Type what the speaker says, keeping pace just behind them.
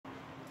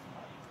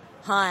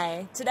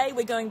Hi, today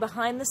we're going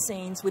behind the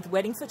scenes with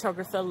wedding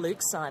photographer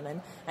Luke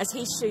Simon as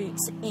he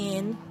shoots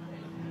in...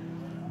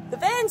 The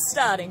band's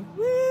starting!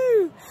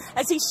 Woo!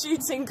 As he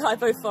shoots in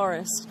Kuitpo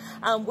Forest.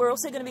 We're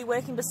also going to be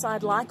working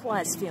beside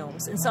Likewise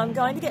Films, and so I'm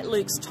going to get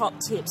Luke's top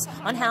tips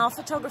on how a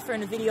photographer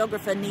and a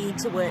videographer need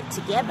to work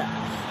together.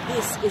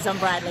 This is on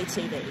Bradley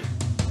TV.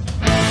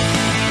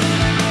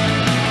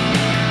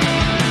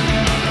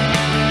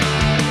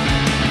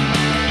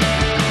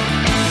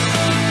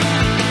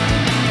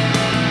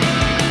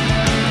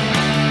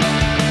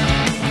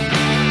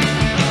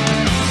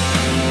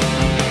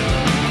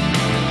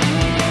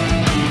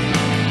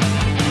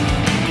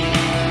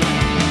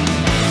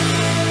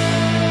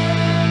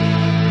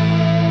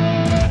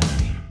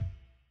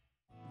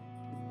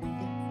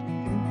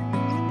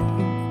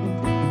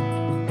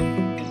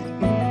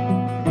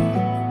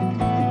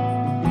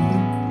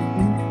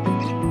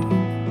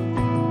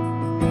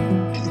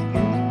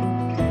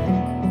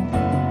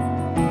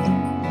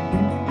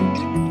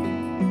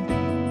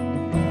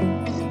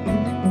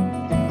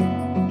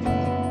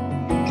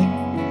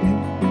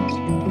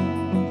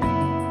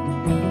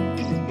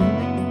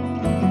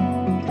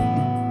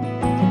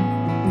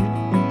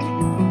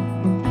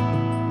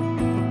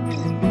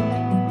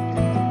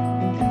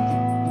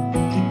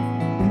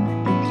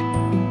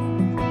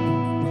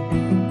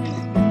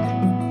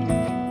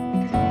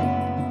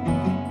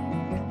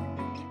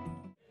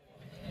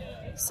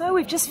 So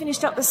we've just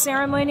finished up the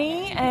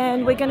ceremony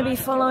and we're going to be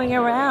following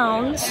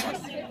around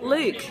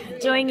Luke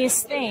doing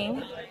his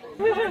thing.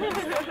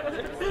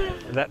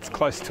 That's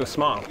close to a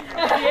smile.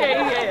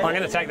 Yeah. I'm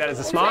going to take that as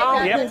a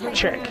smile. Yep,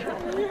 check.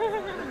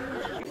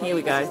 Here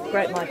we go.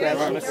 Great migration.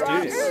 All right, let's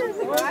do this.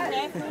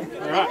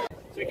 All right.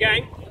 So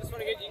gang, I just want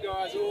to get you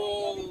guys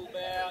all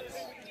about...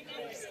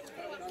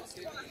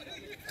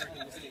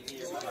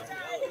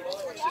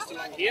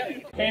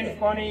 Here. Ken,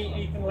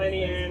 Bonnie, Ethan,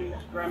 Lenny and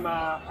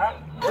Grandma Pat.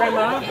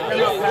 Grandma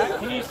Pat,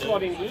 can you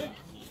slot in here?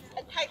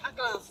 Take my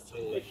glasses.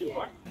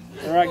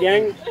 Alright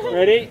gang,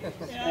 ready?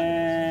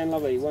 And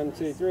lovely, 1,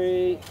 2,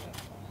 3.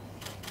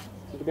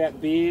 Talk about the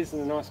beers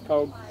and the nice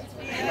cold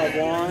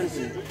wines.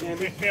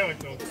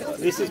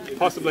 This is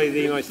possibly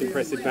the most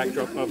impressive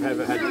backdrop I've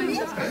ever had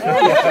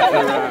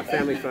for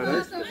family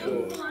photos.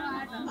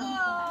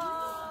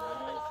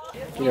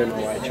 Get out of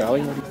my way,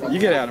 Charlie. You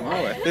get out of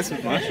my way. This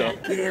is my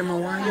shot. Get out of my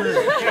way, mate.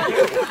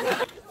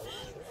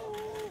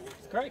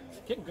 It's great.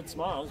 Getting good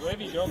smiles.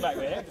 Whatever you're doing back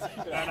there, just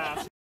keep it on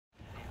us.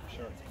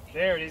 Sure.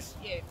 There it is.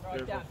 Yeah,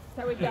 right, done.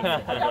 So we're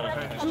done.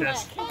 It's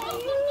just...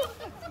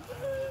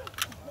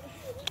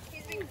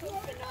 He's been cool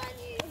for 9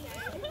 years.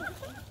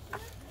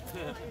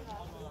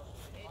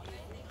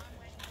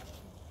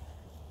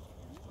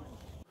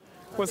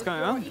 What's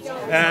going on?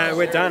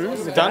 We're done.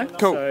 We're done?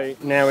 Cool. So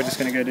now we're just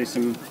going to go do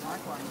some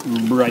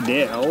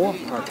bridal.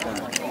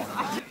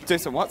 Do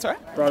some what, sorry?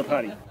 Bridal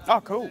party. Oh,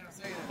 cool.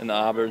 In the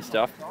arbour and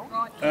stuff.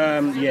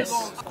 Yes.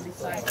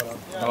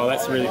 Oh,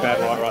 that's a really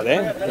bad light right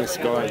there. This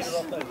guy's...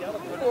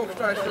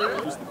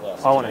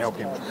 I want to help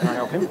him. Can I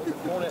help him?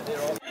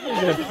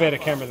 He's got a better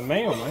camera than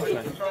me almost.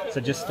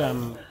 So just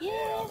go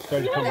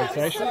to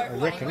conversation, I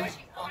reckon.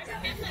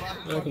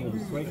 We'll be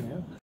sweet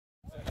now.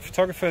 A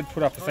photographer had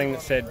put up a thing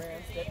that said,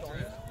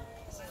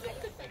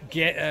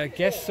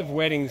 guests of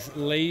weddings,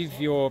 leave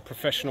your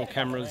professional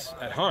cameras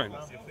at home.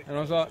 And I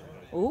was like,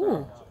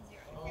 Ooh.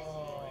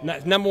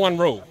 number one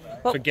rule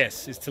for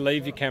guests is to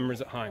leave your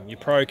cameras at home, your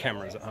pro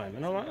cameras at home.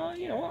 And I'm like, oh,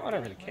 you know what, I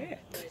don't really care.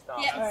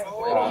 Yes.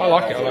 I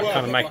like it, I like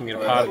kind of making it a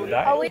part of the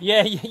day.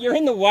 Yeah, you're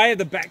in the way of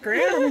the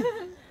background.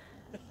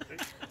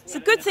 It's a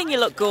good thing you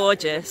look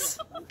gorgeous.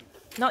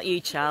 Not you,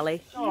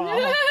 Charlie.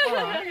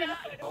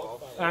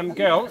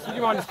 Girls, would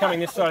you mind just coming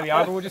this side of the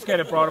arbor? We'll just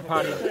get a bridal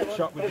party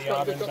shot with the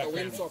arbor in the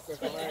background.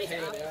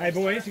 Hey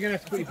boys, you're going to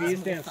have to put your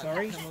beers down,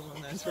 sorry.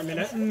 Just for a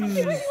minute.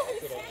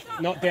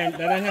 Not down, they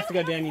don't have to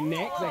go down your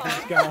neck, they can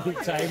just go on the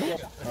table.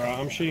 Alright,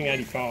 I'm shooting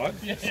 85.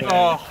 So,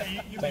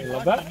 don't you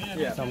love that?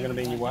 Yeah. So I'm going to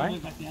be in your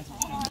way.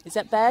 Is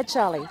that bad,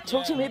 Charlie?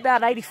 Talk to me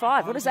about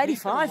 85. What does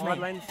 85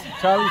 mean?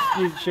 Charlie's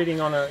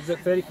shooting on a, is it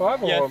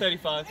 35 or? Yeah,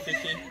 35,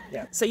 50.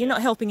 Yeah. So you're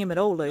not helping him at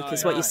all, Luke,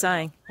 is what you're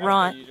saying.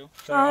 Right.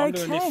 So I'm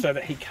doing this so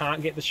that he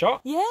can't get the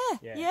shot. Yeah.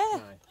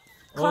 No.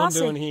 All I'm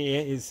doing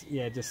here is,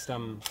 just,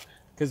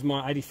 because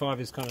my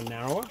 85 is kind of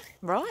narrower.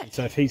 Right.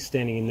 So if he's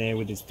standing in there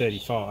with his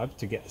 35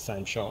 to get the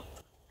same shot.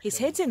 His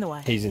head's in the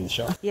way. He's in the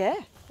shot. Yeah.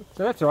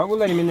 So that's all right, we'll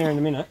let him in there in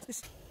a minute.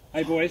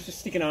 Hey boys, just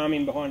stick an arm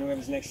in behind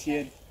whoever's next to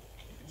you.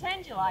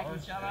 Pretend you like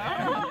each other.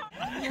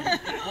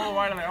 All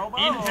right on the elbow?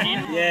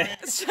 Yeah.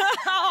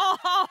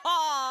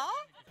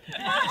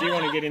 Do you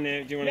want to get in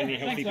there? Do you want any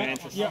healthy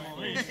banter? Yeah.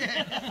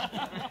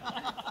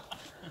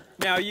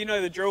 Now, you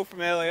know the drill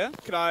from earlier.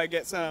 Could I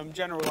get some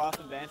general laugh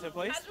and banter,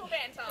 please? Casual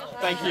banter.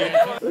 Thank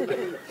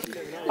you.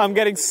 I'm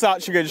getting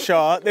such a good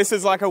shot. This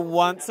is like a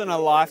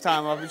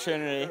once-in-a-lifetime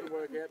opportunity.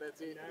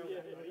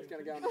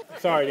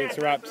 Sorry to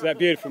interrupt that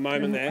beautiful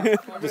moment there.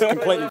 Just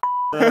completely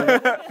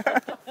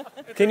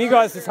Can you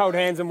guys just hold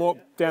hands and walk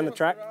down the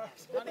track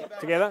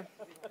together?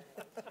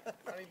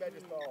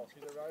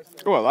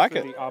 Oh, I like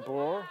it. The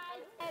arbor.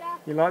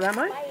 You like that,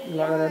 mate? You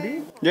like that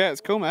idea? Yeah,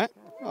 it's cool, mate.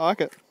 I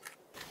like it.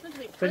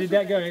 So did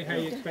that go how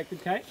you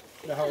expected, Kate?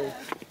 The whole...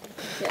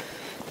 Yeah,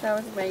 that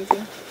was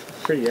amazing.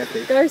 Pretty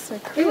epic. Go so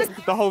quick.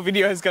 The whole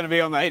video is going to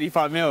be on the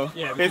 85mm.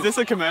 Yeah. Is this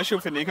a commercial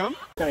for Nikon?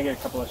 Going to get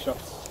a couple of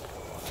shots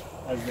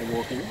as they're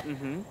walking.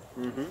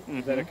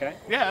 Is that okay?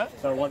 Yeah.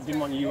 So I didn't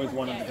want you as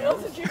one of the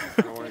girls.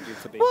 I wanted you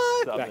to be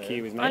back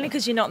here with me. Only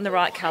because you're not in the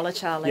right colour,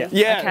 Charlie. Yeah.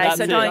 Yeah, Okay, that's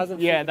so it. don't.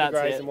 Yeah, that's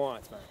Greys it. and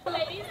whites, mate.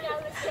 Ladies, now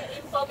let's get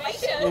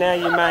information. Now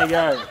you may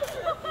go.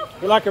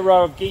 You're like a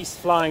row of geese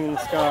flying in the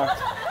sky.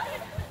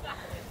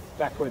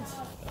 Backwards.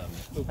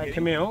 Hey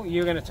Camille,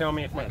 you're going to tell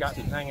me if my guts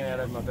is hanging out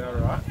of my belt,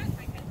 right?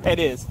 It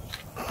is.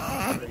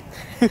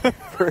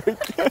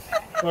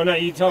 Well, no,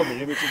 you told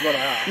me, which is what I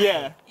asked.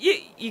 Yeah.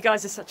 You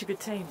guys are such a good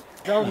team.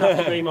 He's old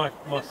enough to be my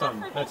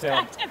son. That's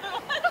how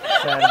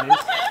sad it is.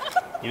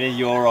 You mean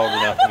you're old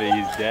enough to be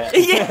his dad?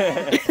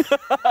 Yeah.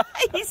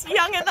 He's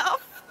young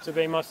enough. To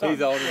be my son.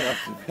 He's old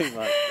enough to be,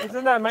 mate.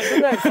 Isn't that, mate?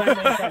 Doesn't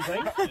that say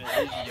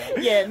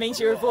something? Yeah, it means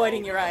you're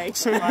avoiding your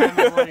age. I am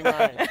avoiding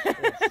my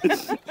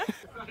age.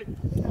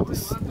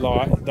 Just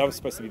lie. They were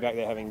supposed to be back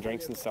there having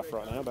drinks and stuff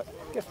right now, but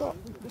guess what?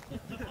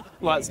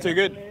 Light's too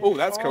good. Oh,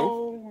 that's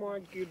cool. Oh my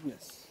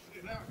goodness.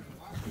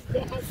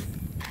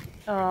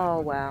 Oh,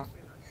 wow.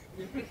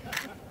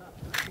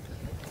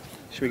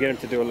 Should we get him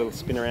to do a little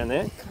spin around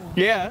there?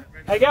 Yeah.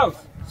 Hey girls,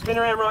 spin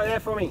around right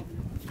there for me.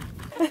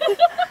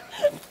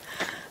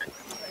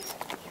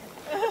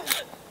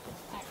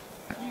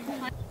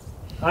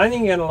 I don't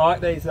think you're going to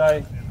like these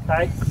though,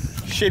 Kate.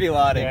 Shitty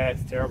lighting. Yeah,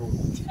 it's terrible.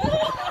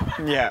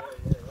 Yeah.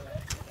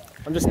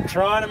 I'm just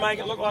trying to make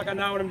it look like I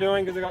know what I'm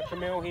doing because I've got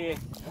Camille here.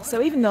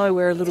 So even though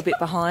we're a little bit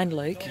behind,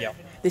 Luke, Yep.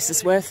 this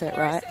is worth it,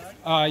 right?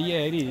 Yeah,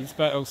 it is,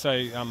 but also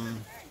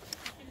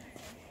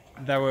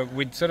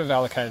we'd sort of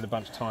allocated a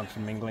bunch of time for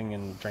mingling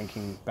and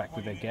drinking back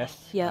with their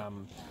guests. Yeah.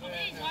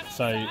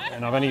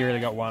 And I've only really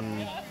got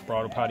one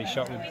bridal party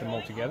shot with them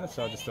all together,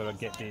 so I just thought I'd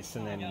get this,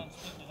 and then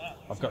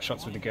I've got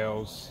shots with the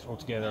girls all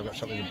together, I've got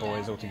shots with the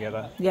boys all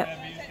together. Yep.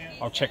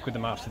 I'll check with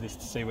them after this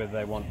to see whether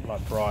they want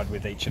like bride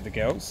with each of the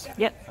girls.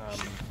 Yep.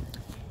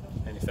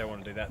 And if they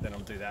want to do that, then I'll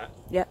do that.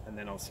 Yep. And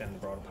then I'll send the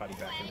bridal party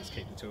back and just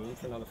keep the two of them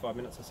for another 5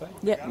 minutes or so.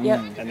 Yep. Yep.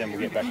 And then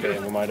we'll get back there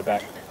and we'll motor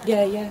back.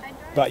 Yeah. Yeah.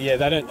 But yeah,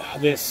 they don't.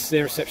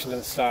 Their reception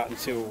doesn't start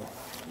until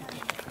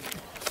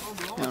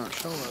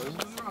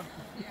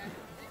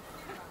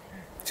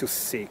till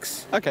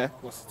 6. Okay.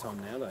 What's the time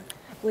now though?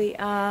 We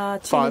are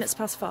 2 5. minutes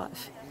past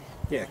 5.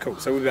 Yeah, cool.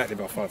 So we'll be back there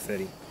by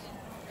 5:30,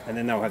 and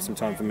then they'll have some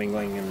time for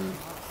mingling and.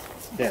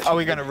 Yeah. Are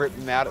we going to rip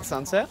them out at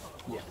sunset?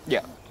 Yeah.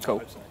 Yeah.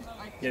 Cool.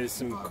 Yeah, there's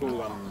some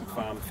cool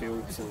farm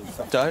fields and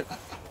stuff. Dope.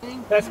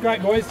 That's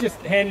great, boys. Just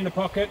hand in the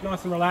pocket,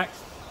 nice and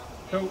relaxed.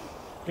 Cool.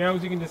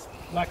 Girls, you can just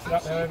lax it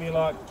up however you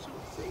like.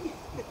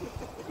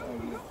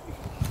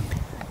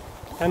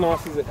 How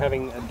nice is it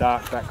having a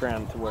dark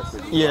background to work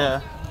with? Yeah.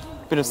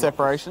 Bit of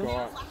separation.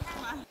 Right.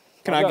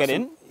 Can I get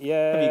in?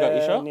 Yeah. Have you got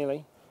your shot?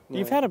 Nearly.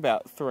 You've had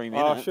about 3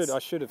 Oh, minutes. I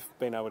should have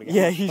been able to get.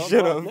 Yeah, my you shot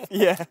should right. have.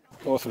 Yeah.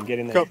 Awesome. Get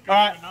in there. Cool. All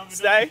right.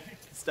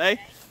 Stay.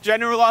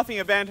 General laughing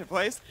at banter,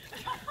 please.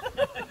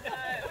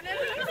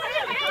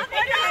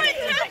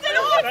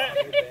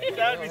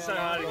 That would be so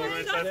hard if you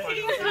weren't so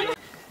funny.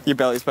 Your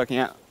belly's poking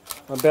out.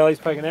 My belly's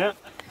poking out.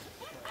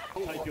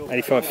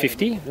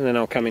 85.50, and then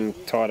I'll come in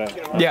tighter.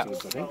 Yeah.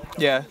 afterwards, I think.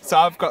 Yeah. So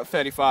I've got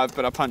 35,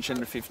 but I punch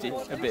into 50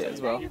 a bit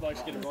as well.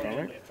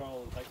 Okay.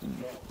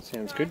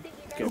 Sounds good.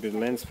 Get a bit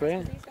of lens for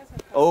you.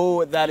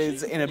 Oh, that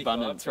is in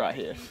abundance right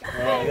here.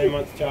 Alright, then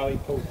once Charlie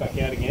pulls back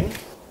out again.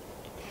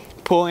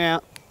 Pulling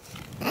out.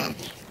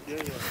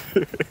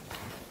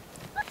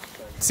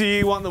 So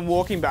you want them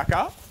walking back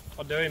up?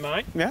 I'll do,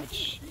 mate. Yeah.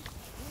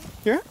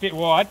 Yeah. Bit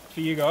wide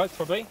for you guys,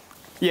 probably.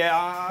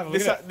 Yeah. a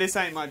look at This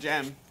ain't my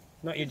jam.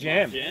 Not your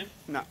jam.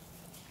 No.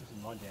 This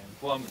is my jam.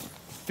 Well, I'm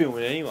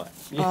filming anyway.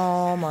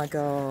 Oh my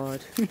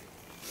god.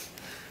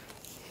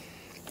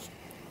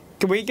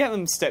 Can we get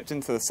them stepped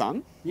into the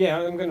sun? Yeah,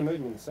 I'm going to move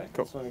him in a sec.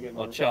 Cool. Just want to get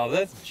Oh, my... Charles,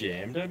 that's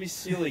jam. Don't be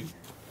silly.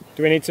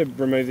 Do we need to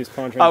remove this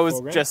pine tree? I in the was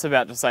foreground? just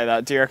about to say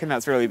that. Do you reckon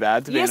that's really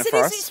bad to be in Yes, a it is.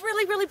 forest? It's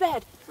really, really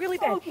bad. Really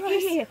bad.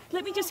 Here.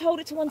 Let me just hold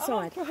it to one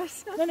side. No,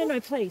 please. There's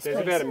please.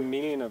 about 1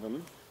 million of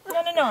them.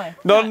 No.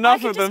 Not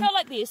enough I of can them. just go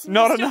like this and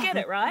Not you'll still enough.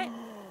 get it, right?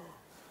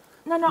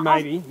 No.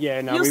 Maybe.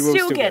 Yeah, no, You'll we will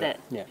still still get it.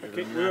 it.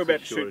 Yeah. We were about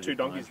to shoot 2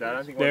 donkeys there. I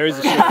don't think There is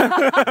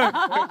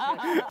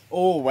a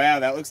Oh, wow,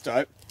 that looks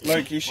dope.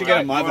 Luke, you should get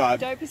on my vibe.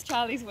 Dope is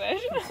Charlie's word.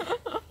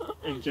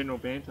 in general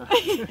banter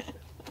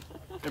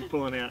and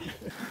pulling out.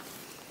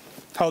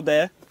 Hold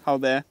there.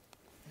 Oh,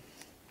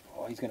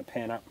 he's going to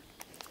pan up.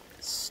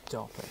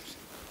 Stop it.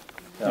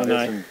 Oh, no.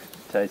 there's some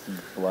tasty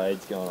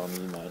blades going on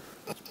here, mate.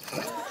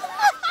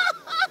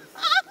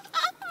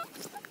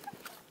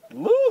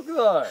 Look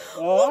though!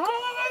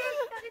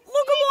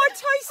 Look at my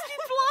tasty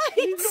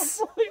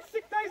blades.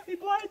 Tasty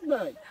blades,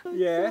 mate.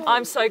 Yeah.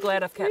 I'm so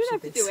glad I've captured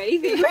Don't have to this. do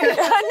anything.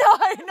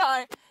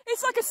 No.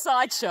 It's like a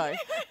sideshow.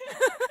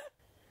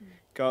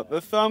 Got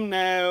the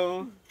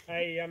thumbnail.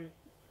 Hey,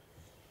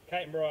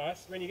 Kate and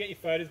Bryce, when you get your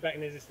photos back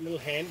and there's this little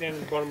hand down in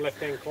the bottom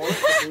left-hand corner,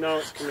 you know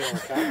it's Camille,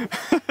 okay?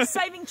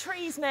 Saving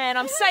trees, man.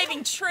 I'm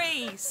saving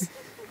trees.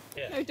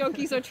 No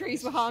donkeys or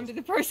trees were harmed in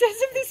the process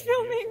of this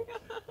filming.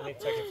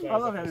 I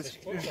love how this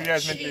video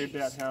is meant to be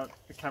about how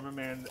the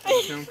cameraman and the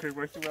film crew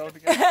work well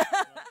together.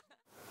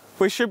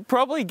 We should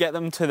probably get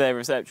them to their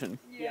reception.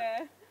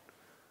 Yeah.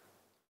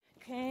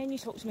 Can you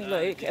talk to me,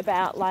 Luke,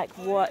 about like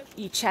what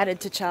you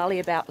chatted to Charlie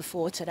about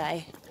before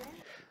today?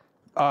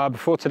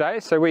 Before today,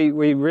 so we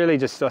really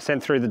just, I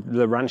sent through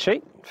the run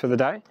sheet for the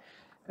day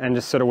and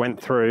just sort of went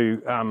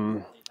through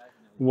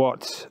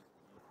what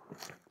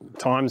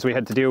times we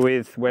had to deal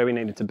with, where we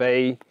needed to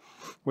be.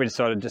 We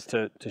decided just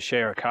to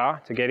share a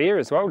car to get here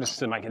as well, just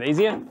to make it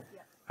easier.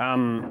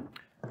 And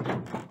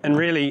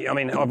really, I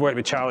mean, I've worked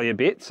with Charlie a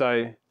bit,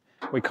 so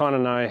we kind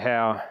of know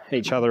how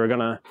each other are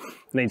going to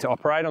need to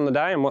operate on the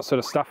day and what sort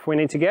of stuff we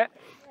need to get.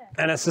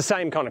 And it's the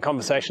same kind of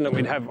conversation that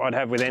I'd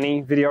have with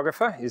any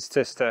videographer, is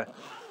just to,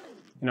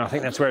 you know, I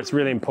think that's where it's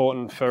really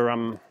important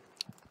for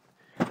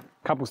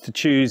couples to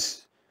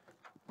choose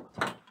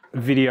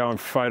video and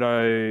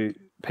photo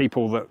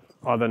people that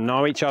either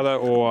know each other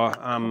or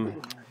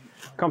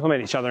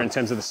complement each other in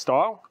terms of the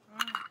style.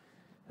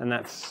 And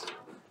that's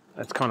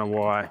kind of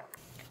why.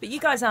 But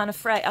you guys aren't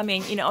afraid. I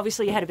mean, you know,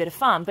 obviously you had a bit of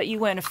fun, but you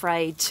weren't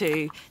afraid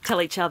to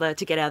tell each other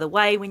to get out of the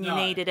way when you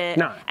needed it.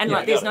 No. And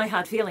like, there's no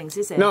hard feelings,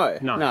 is there?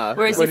 No.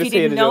 Whereas We're if you just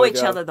here didn't to do know a each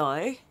job. other,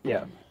 though,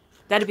 Yeah.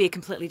 that'd be a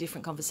completely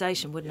different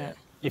conversation, wouldn't it?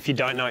 If you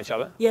don't know each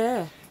other.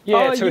 Yeah.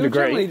 Yeah, to a you'd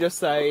degree. generally just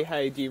say,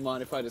 hey, do you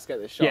mind if I just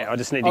get this shot? Yeah, I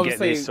just need to get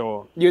Obviously, this,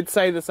 or... You'd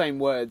say the same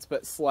words,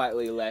 but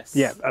slightly less.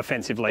 Yeah,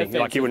 offensively.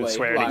 Like you wouldn't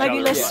swear at each Maybe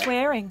other. less Yeah.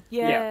 swearing.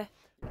 Yeah.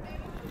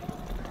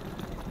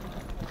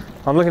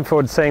 I'm looking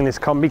forward to seeing this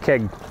Kombi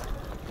keg.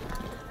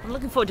 I'm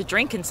looking forward to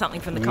drinking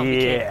something from the Kombi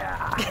keg.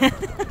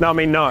 Yeah. No, I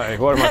mean, no.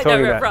 What am I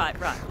talking No, about?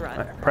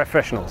 right.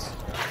 Professionals.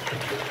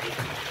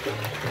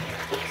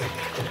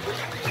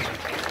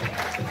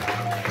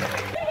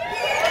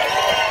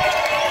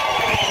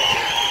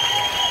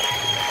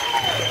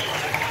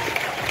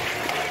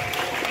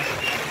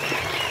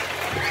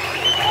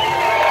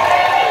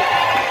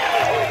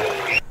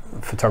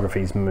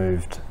 Photography's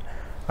moved,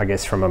 I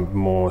guess, from a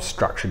more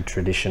structured,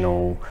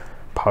 traditional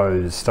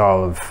pose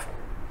style of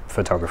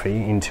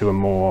photography into a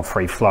more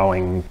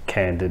free-flowing,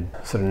 candid,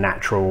 sort of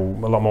natural,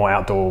 a lot more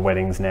outdoor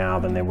weddings now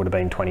than there would have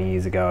been 20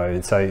 years ago.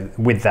 So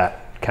with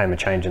that came a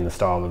change in the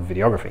style of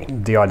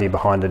videography. The idea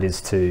behind it is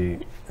to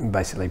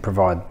basically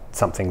provide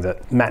something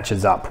that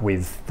matches up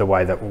with the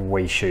way that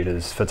we shoot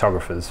as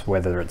photographers,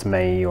 whether it's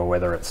me or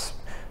whether it's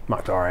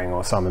Mark Doring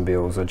or Simon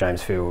Bills or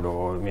James Field,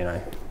 or, you know,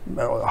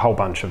 a whole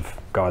bunch of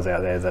guys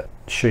out there that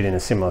shoot in a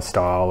similar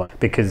style,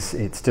 because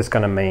it's just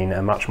going to mean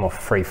a much more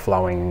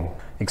free-flowing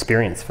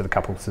experience for the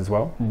couples as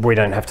well. We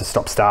don't have to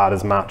stop-start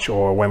as much,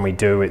 or when we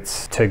do,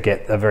 it's to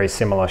get a very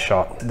similar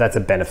shot. That's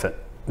a benefit,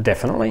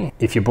 definitely.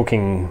 If you're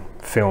booking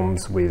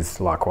films with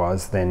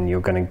Likewise, then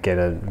you're going to get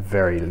a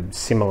very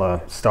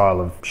similar style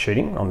of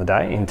shooting on the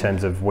day, in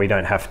terms of we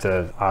don't have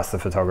to ask the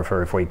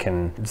photographer if we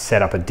can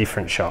set up a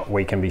different shot.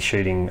 We can be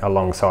shooting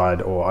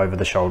alongside or over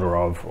the shoulder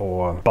of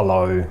or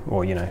below,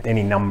 or, you know,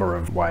 any number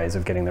of ways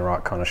of getting the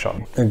right kind of shot.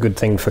 A good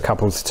thing for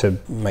couples to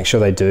make sure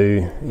they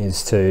do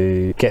is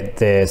to get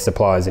their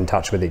suppliers in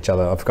touch with each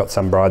other. I've got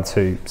some brides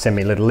who send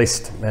me a little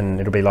list, and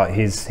it'll be like,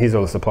 here's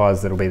all the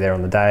suppliers that'll be there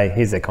on the day,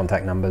 here's their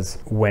contact numbers.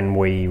 When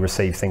we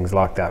receive things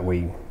like that,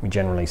 we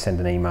generally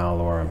send an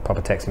email or pop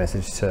a text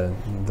message to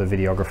the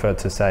videographer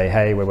to say,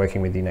 hey, we're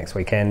working with you next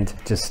weekend.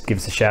 Just give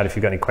us a shout if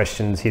you've got any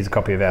questions. Here's a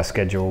copy of our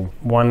schedule.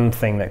 One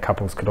thing that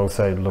couples could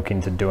also look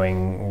into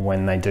doing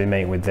when they do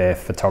meet with their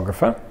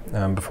photographer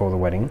before the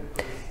wedding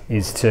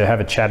is to have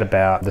a chat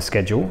about the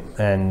schedule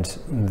and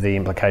the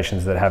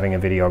implications that having a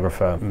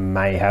videographer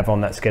may have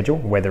on that schedule,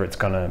 whether it's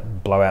going to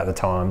blow out the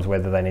times,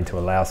 whether they need to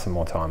allow some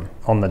more time.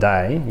 On the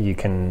day, you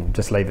can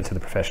just leave it to the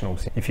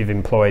professionals. If you've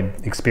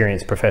employed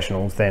experienced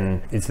professionals,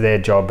 then it's their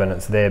job and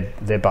it's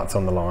their butts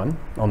on the line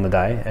on the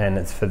day, and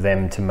it's for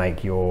them to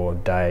make your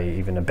day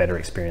even a better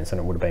experience than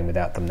it would have been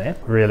without them there.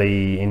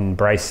 Really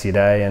embrace your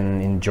day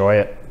and enjoy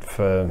it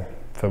for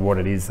what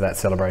it is, that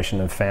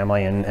celebration of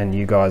family and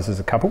you guys as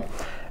a couple.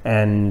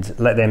 And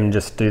let them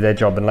just do their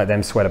job and let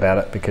them sweat about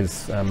it,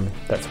 because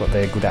that's what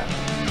they're good at.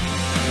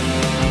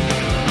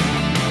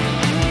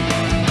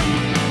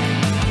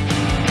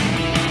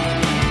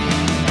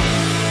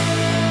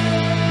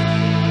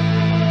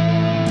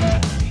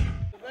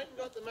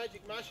 Got the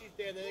magic mushies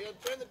down there. They're going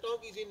to turn the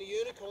donkeys into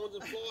unicorns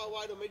and fly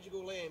away to a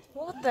magical land.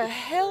 What the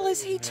hell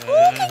is he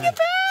talking about?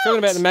 Talking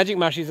about the magic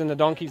mushies and the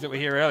donkeys that were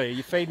here earlier.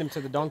 You feed them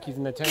to the donkeys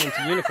and they turn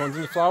into unicorns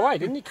and you fly away,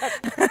 didn't you?